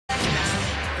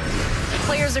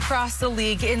Players across the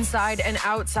league, inside and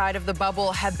outside of the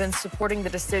bubble, have been supporting the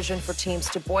decision for teams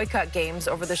to boycott games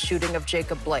over the shooting of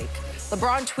Jacob Blake.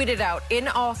 LeBron tweeted out, in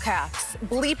all caps,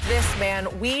 "Bleep this, man.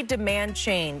 We demand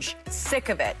change. Sick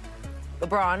of it."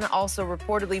 LeBron also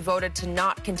reportedly voted to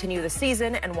not continue the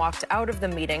season and walked out of the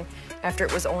meeting after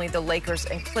it was only the Lakers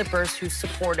and Clippers who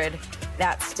supported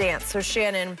that stance. So,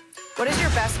 Shannon, what is your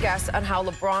best guess on how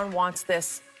LeBron wants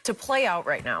this to play out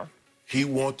right now? He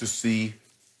wants to see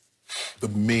the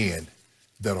men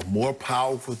that are more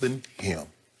powerful than him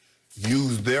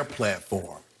use their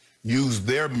platform, use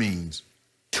their means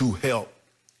to help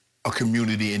a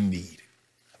community in need.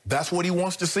 That's what he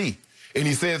wants to see. And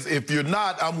he says, if you're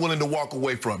not, I'm willing to walk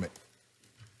away from it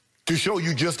to show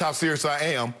you just how serious I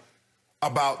am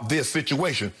about this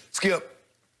situation. Skip,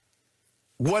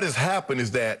 what has happened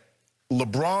is that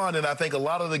LeBron and I think a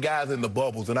lot of the guys in the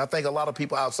bubbles and I think a lot of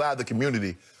people outside the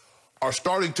community are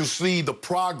starting to see the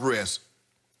progress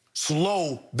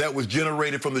slow that was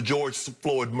generated from the George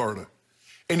Floyd murder.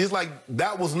 And it's like,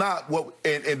 that was not what,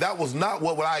 and that was not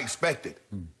what I expected.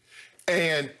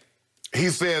 And he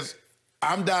says,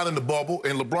 I'm down in the bubble,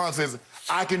 and LeBron says,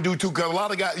 I can do too, because a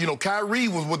lot of guys, you know, Kyrie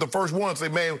was the first one to say,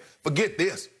 man, forget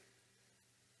this.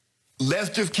 Let's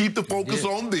just keep the focus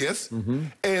on this, and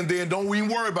then don't even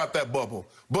worry about that bubble.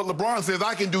 But LeBron says,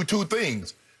 I can do two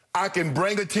things. I can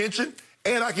bring attention,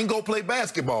 and I can go play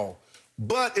basketball.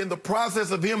 But in the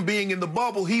process of him being in the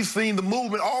bubble, he's seen the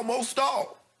movement almost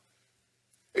stall.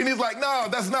 And he's like, no,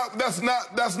 that's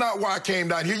not why I came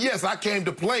down here. Yes, I came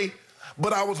to play,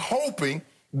 but I was hoping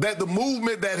that the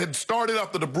movement that had started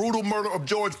after the brutal murder of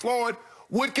George Floyd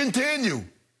would continue.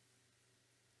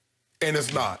 And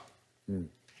it's not.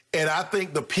 And I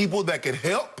think the people that could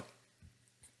help,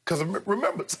 because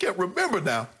remember, Skip, remember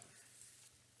now,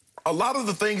 a lot of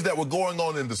the things that were going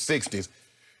on in the 60s,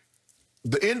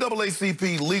 the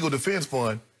NAACP Legal Defense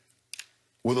Fund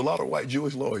was a lot of white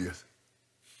Jewish lawyers.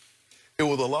 It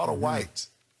was a lot of whites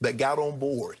that got on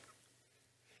board.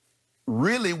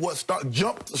 Really what started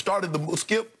the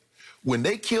Skip, when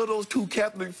they killed those two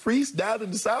Catholic priests down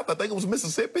in the South, I think it was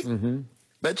Mississippi,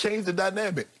 that changed the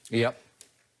dynamic. Yep.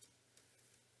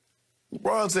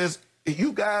 LeBron says,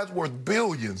 you guys worth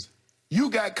billions.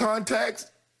 You got contacts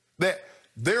that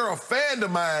they're a fan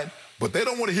of mine, but they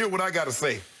don't want to hear what I got to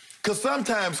say. Because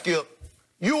sometimes, Skip,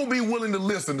 you'll be willing to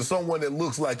listen to someone that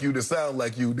looks like you, that sounds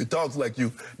like you, that talks like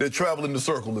you, that travel in the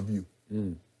circle of you,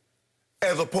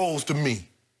 as opposed to me.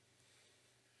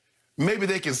 Maybe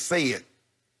they can say it,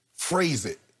 phrase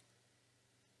it,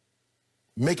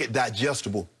 make it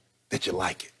digestible that you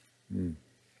like it.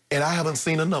 And I haven't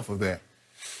seen enough of that.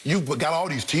 You've got all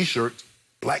these T-shirts,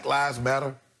 Black Lives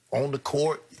Matter, on the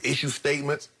court, issue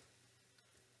statements.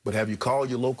 But have you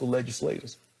called your local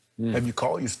legislators? Have you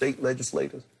called your state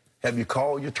legislators? Have you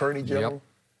called your attorney general?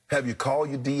 Have you called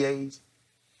your DAs?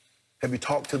 Have you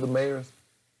talked to the mayors?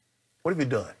 What have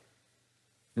you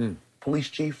done? Police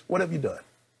chiefs, what have you done?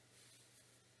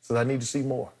 So I need to see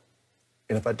more.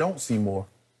 And if I don't see more,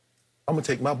 I'm going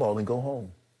to take my ball and go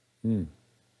home.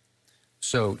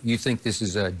 So you think this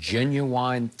is a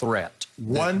genuine threat?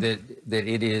 That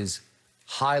it is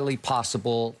highly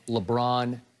possible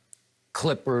LeBron,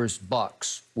 Clippers,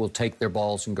 Bucks will take their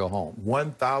balls and go home?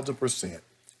 1,000%.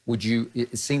 Would you,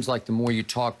 it seems like the more you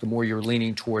talk, the more you're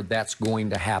leaning toward that's going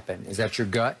to happen. Is that your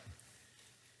gut?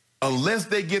 Unless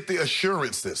they get the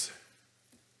assurances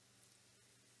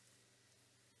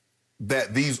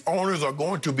that these owners are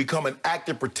going to become an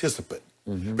active participant.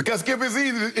 Because, Skip, it's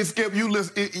easy. Skip, you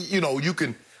listen, you know, you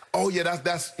can, oh, yeah,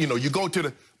 that's, you know, you go to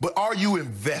the, but are you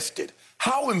invested?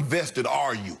 How invested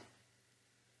are you?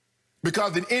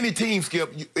 Because in any team,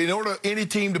 Skip, in order for any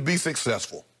team to be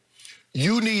successful,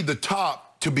 you need the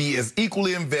top to be as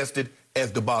equally invested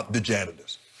as the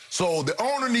janitors. So the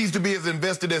owner needs to be as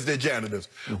invested as their janitors.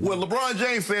 Well, LeBron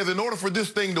James says in order for this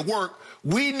thing to work,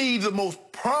 we need the most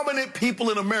prominent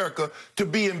people in America to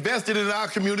be invested in our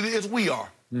community as we are.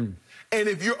 And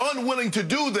if you're unwilling to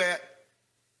do that,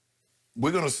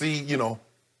 we're going to see, you know,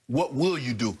 what will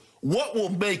you do? What will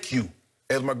make you,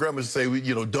 as my grandma would say,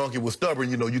 you know, donkey was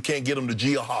stubborn, you know, you can't get them to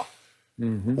G-a-ha.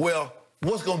 Well,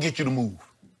 what's going to get you to move?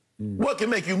 What can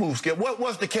make you move, Skip?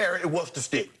 What's the carrot and what's the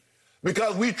stick?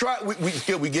 Because we try,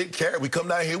 we get carrot, we come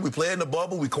down here, we play in the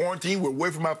bubble, we quarantine, we're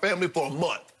away from our family for a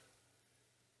month.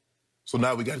 So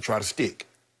now we got to try to stick.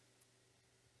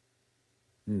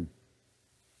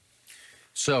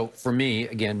 So for me,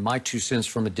 again, my 2 cents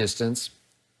from a distance,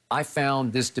 I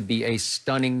found this to be a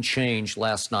stunning change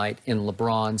last night in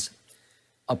LeBron's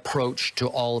approach to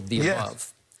all of the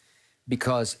above.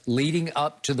 Because leading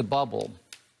up to the bubble,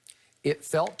 it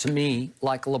felt to me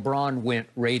like LeBron went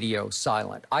radio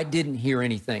silent. I didn't hear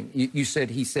anything. He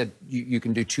said you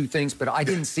can do two things, but I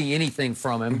didn't see anything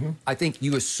from him. I think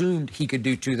you assumed he could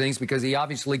do two things because he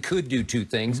obviously could do two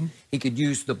things. He could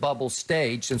use the bubble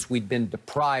stage, since we'd been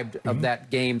deprived of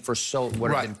that game for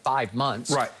what have been 5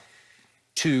 months,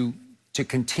 to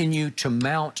continue to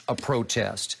mount a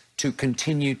protest, to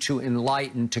continue to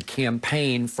enlighten, to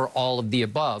campaign for all of the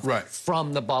above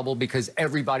from the bubble, because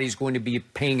everybody's going to be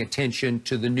paying attention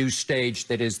to the new stage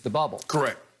that is the bubble.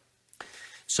 Correct.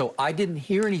 So I didn't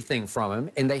hear anything from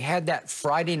him, and they had that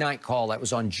Friday night call that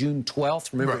was on June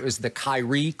 12th. Remember, it was the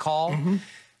Kyrie call.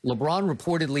 LeBron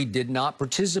reportedly did not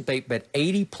participate, but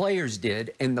 80 players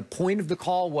did, and the point of the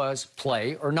call was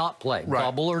play or not play,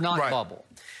 bubble or not bubble.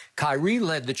 Kyrie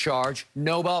led the charge,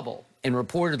 no bubble. And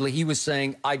reportedly, he was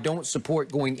saying, I don't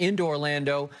support going into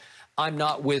Orlando. I'm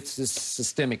not with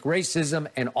systemic racism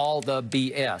and all the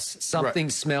BS.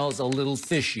 Something smells a little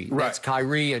fishy. That's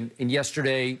Kyrie. And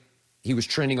yesterday, he was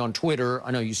trending on Twitter. I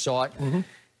know you saw it.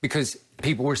 Because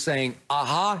people were saying,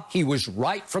 aha, he was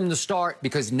right from the start,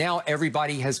 because now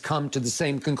everybody has come to the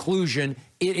same conclusion.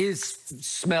 It is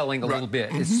smelling a little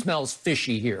bit. It smells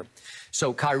fishy here.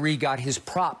 So Kyrie got his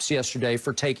props yesterday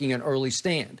for taking an early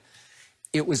stand.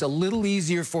 It was a little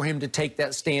easier for him to take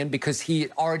that stand because he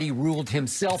had already ruled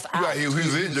himself out. He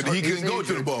was injured. He couldn't go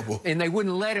to the bubble. And they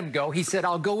wouldn't let him go. He said,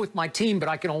 I'll go with my team, but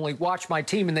I can only watch my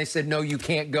team. And they said, no, you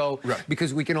can't go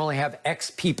because we can only have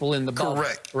X people in the bubble.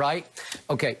 Right?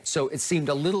 Okay, so it seemed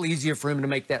a little easier for him to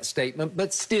make that statement,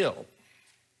 but still,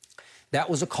 that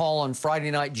was a call on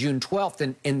Friday night, June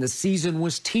 12th, and the season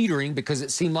was teetering because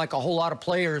it seemed like a whole lot of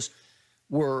players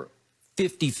were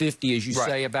 50-50, as you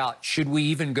say, about should we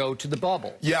even go to the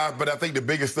bubble? Yeah, but I think the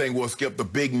biggest thing was, Skip, the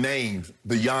big names,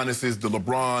 the Giannis's, the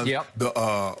LeBrons,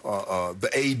 the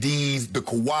ADs, the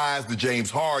Kawhis, the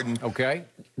James Harden,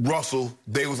 Russell.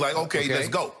 They was like, okay, let's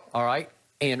go. All right.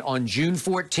 And on June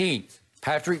 14th,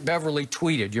 Patrick Beverley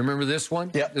tweeted. You remember this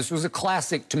one? This was a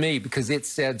classic to me because it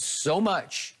said so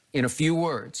much in a few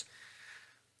words.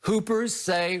 Hoopers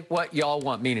say what y'all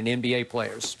want, meaning NBA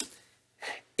players.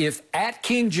 If at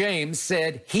King James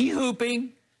said, he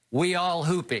hooping, we all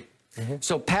hooping.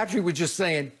 So Patrick was just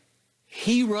saying,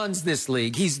 he runs this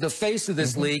league. He's the face of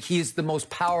this league. He is the most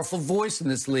powerful voice in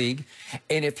this league.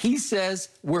 And if he says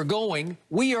we're going,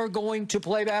 we are going to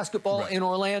play basketball in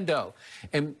Orlando.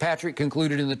 And Patrick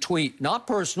concluded in the tweet, not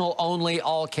personal, only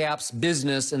all caps,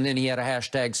 business. And then he had a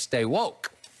hashtag stay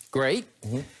woke. Great.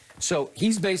 So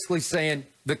he's basically saying,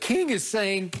 the King is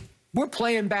saying, we're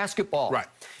playing basketball.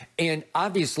 And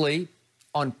obviously,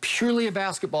 on purely a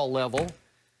basketball level,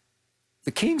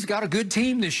 the Kings got a good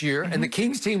team this year, and the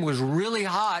Kings team was really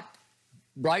hot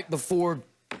right before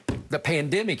the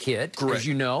pandemic hit, as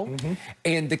you know.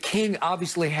 And the King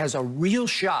obviously has a real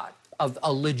shot,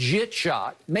 a legit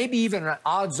shot, maybe even an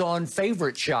odds-on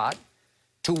favorite shot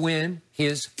to win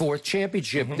his 4th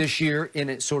championship this year in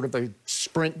a sort of a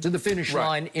sprint to the finish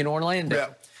line in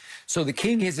Orlando. So the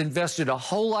King has invested a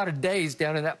whole lot of days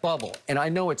down in that bubble. And I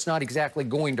know it's not exactly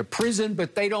going to prison,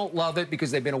 but they don't love it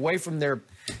because they've been away from their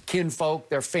kinfolk,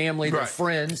 their family, their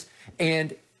friends.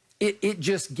 And it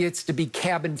just gets to be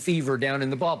cabin fever down in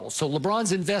the bubble. So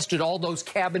LeBron's invested all those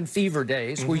cabin fever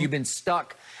days where you've been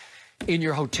stuck in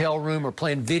your hotel room or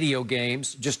playing video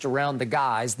games just around the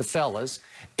guys, the fellas.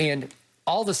 And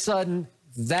all of a sudden,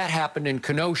 that happened in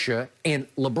Kenosha,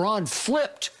 and LeBron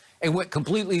flipped and went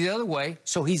completely the other way.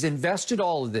 So he's invested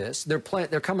all of this. They're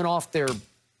coming off their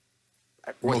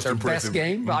best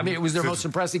game. I mean, it was their most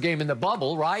impressive game in the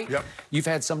bubble, right? You've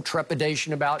had some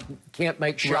trepidation about can't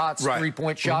make shots,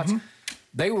 three-point shots.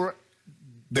 They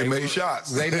made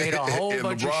shots. They made a whole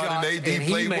bunch of shots, and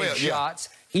he made shots.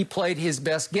 He played his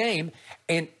best game.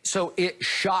 And so it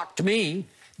shocked me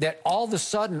that all of a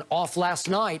sudden, off last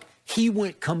night, he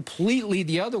went completely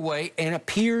the other way and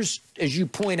appears, as you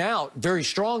point out very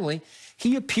strongly,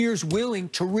 he appears willing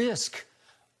to risk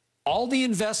all the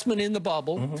investment in the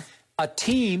bubble, a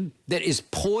team that is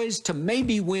poised to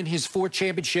maybe win his 4th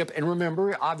championship. And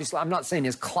remember, obviously, I'm not saying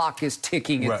his clock is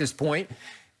ticking at this point.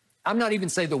 I'm not even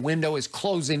saying the window is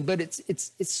closing, but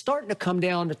it's starting to come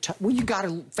down to, well, you got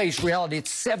to face reality.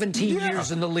 It's 17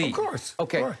 years in the league. Of course.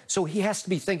 Okay, so he has to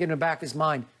be thinking in the back of his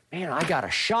mind, man, I got a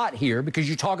shot here, because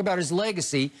you talk about his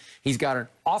legacy. He's got an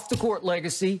off-the-court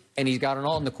legacy, and he's got an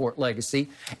on-the-court legacy,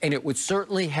 and it would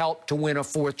certainly help to win a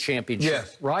 4th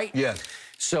championship, right?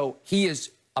 So he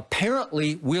is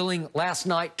apparently willing last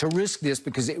night to risk this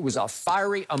because it was a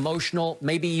fiery, emotional,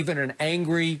 maybe even an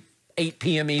angry 8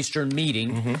 p.m. Eastern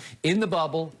meeting in the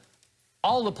bubble.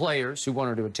 All the players who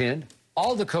wanted to attend,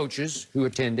 all the coaches who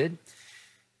attended.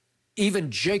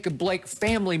 even Jacob Blake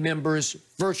family members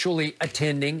virtually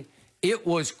attending. It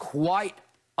was quite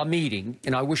a meeting,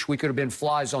 and I wish we could have been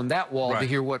flies on that wall to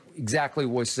hear what exactly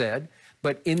was said.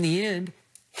 But in the end,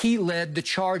 he led the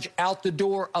charge out the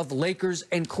door of Lakers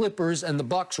and Clippers, and the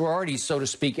Bucks were already, so to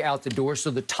speak, out the door. So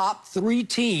the top three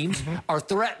teams are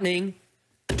threatening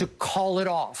to call it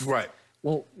off. Right.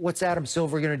 Well, what's Adam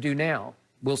Silver going to do now?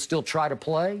 We'll still try to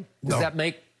play? Does that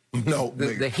make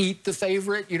the Heat the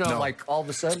favorite? You know, like all of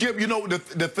a sudden? Skip, you know,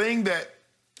 the thing that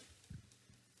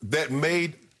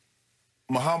made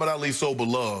Muhammad Ali so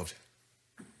beloved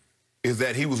is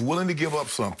that he was willing to give up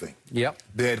something that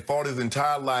had fought his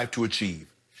entire life to achieve.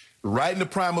 Right in the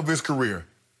prime of his career,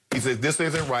 he said, this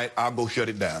isn't right, I'll go shut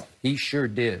it down. He sure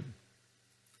did.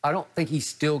 I don't think he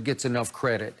still gets enough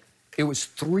credit. It was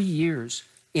 3 years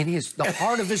in the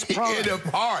heart of his prime. In the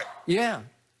heart. Yeah.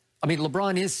 I mean,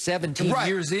 LeBron is 17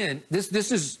 years in.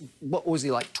 This is, what was he,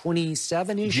 like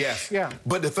 27-ish? Yes. Yeah.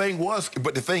 But the thing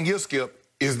is, Skip,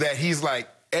 is that he's like,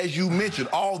 as you mentioned,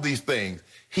 all these things.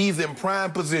 He's in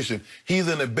prime position. He's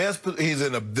in the best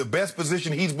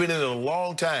position he's been in a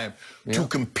long time to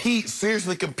compete,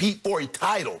 seriously compete for a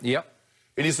title. Yep.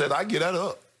 And he said, I get that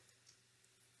up.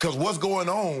 Because what's going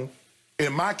on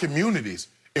in my communities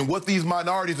and what these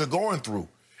minorities are going through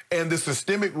and the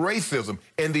systemic racism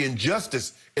and the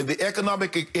injustice and the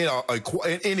economic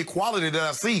inequality that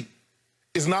I see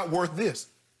is not worth this.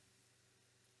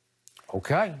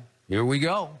 Okay, here we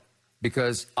go.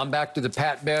 Because I'm back to the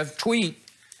Pat Bev tweet.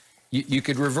 You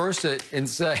could reverse it and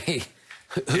say,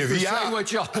 say what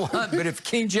y'all want, but if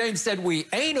King James said we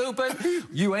ain't hooping,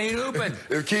 you ain't hooping.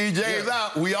 If King James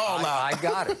out, we all out. I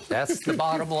got it. That's the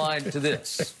bottom line to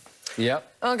this. Yep.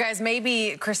 Well, guys,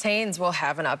 maybe Chris Haynes will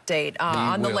have an update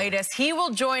on the latest. He will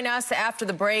join us after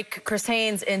the break. Chris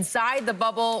Haynes inside the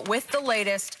bubble with the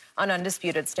latest on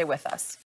Undisputed. Stay with us.